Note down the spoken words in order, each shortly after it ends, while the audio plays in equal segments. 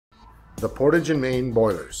The Portage and Main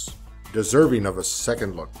boilers, deserving of a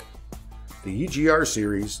second look. The EGR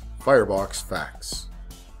series Firebox facts.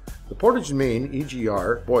 The Portage and Main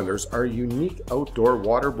EGR boilers are unique outdoor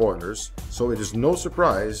water boilers, so it is no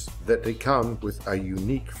surprise that they come with a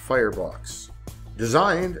unique firebox.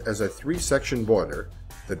 Designed as a 3-section boiler,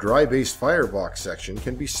 the dry-based firebox section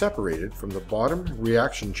can be separated from the bottom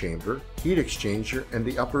reaction chamber, heat exchanger, and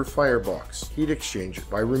the upper firebox heat exchanger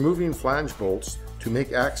by removing flange bolts to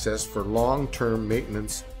make access for long-term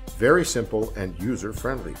maintenance very simple and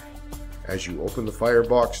user-friendly. As you open the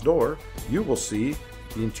firebox door, you will see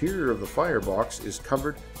the interior of the firebox is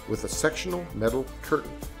covered with a sectional metal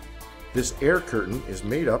curtain. This air curtain is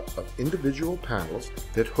made up of individual panels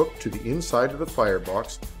that hook to the inside of the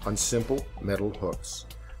firebox on simple metal hooks.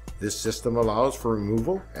 This system allows for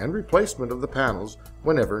removal and replacement of the panels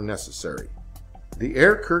whenever necessary. The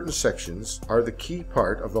air curtain sections are the key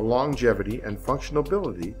part of the longevity and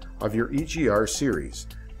functionality of your EGR series,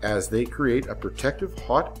 as they create a protective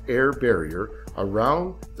hot air barrier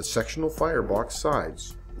around the sectional firebox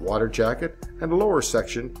sides, water jacket, and lower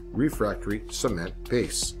section refractory cement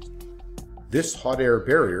base. This hot air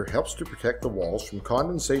barrier helps to protect the walls from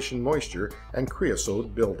condensation moisture and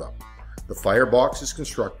creosote buildup. The firebox is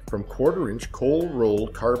constructed from 1/4-inch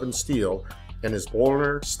cold-rolled carbon steel and is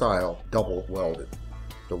boiler-style double welded.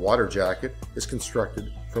 The water jacket is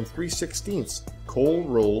constructed from 3/16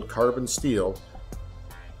 cold-rolled carbon steel.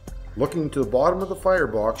 Looking to the bottom of the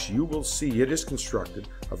firebox, you will see it is constructed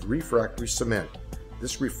of refractory cement.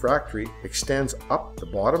 This refractory extends up the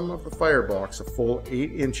bottom of the firebox a full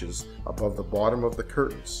 8 inches above the bottom of the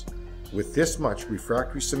curtains. With this much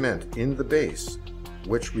refractory cement in the base,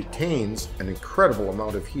 which retains an incredible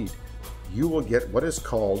amount of heat, you will get what is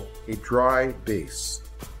called a dry base.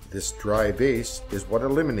 This dry base is what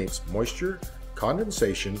eliminates moisture,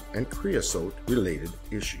 condensation, and creosote related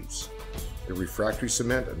issues. The refractory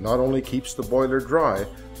cement not only keeps the boiler dry,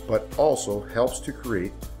 but also helps to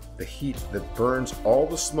create the heat that burns all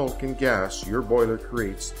the smoke and gas your boiler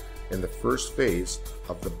creates in the first phase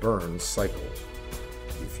of the burn cycle.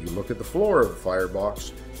 If you look at the floor of the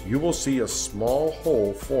firebox, you will see a small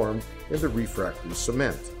hole formed in the refractory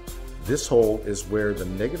cement. This hole is where the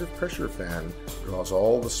negative pressure fan draws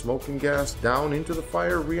all the smoke and gas down into the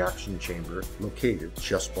fire reaction chamber located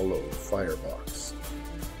just below the firebox.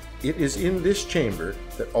 It is in this chamber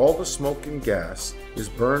that all the smoke and gas is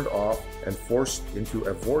burned off and forced into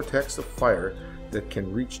a vortex of fire that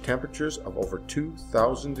can reach temperatures of over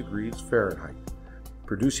 2,000 degrees Fahrenheit,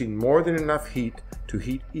 producing more than enough heat to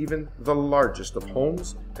heat even the largest of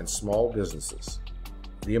homes and small businesses.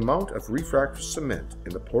 The amount of refractory cement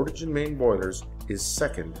in the Portage and Main boilers is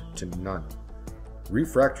second to none.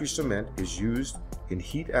 Refractory cement is used in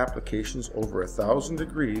heat applications over 1,000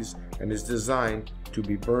 degrees and is designed to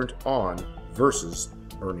be burnt on versus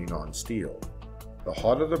burning on steel. The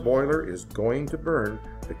hotter the boiler is going to burn,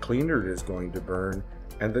 the cleaner it is going to burn,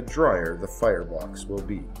 and the drier the firebox will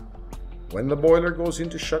be. When the boiler goes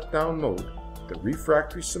into shutdown mode, the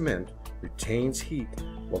refractory cement retains heat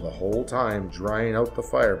while the whole time drying out the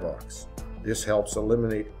firebox. This helps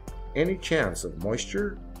eliminate any chance of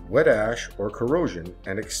moisture, wet ash, or corrosion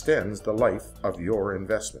and extends the life of your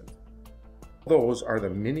investment. Those are the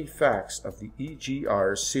mini facts of the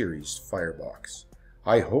EGR series Firebox.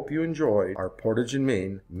 I hope you enjoyed our Portage and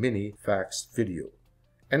Main mini facts video.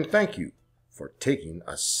 And thank you for taking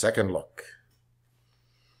a second look.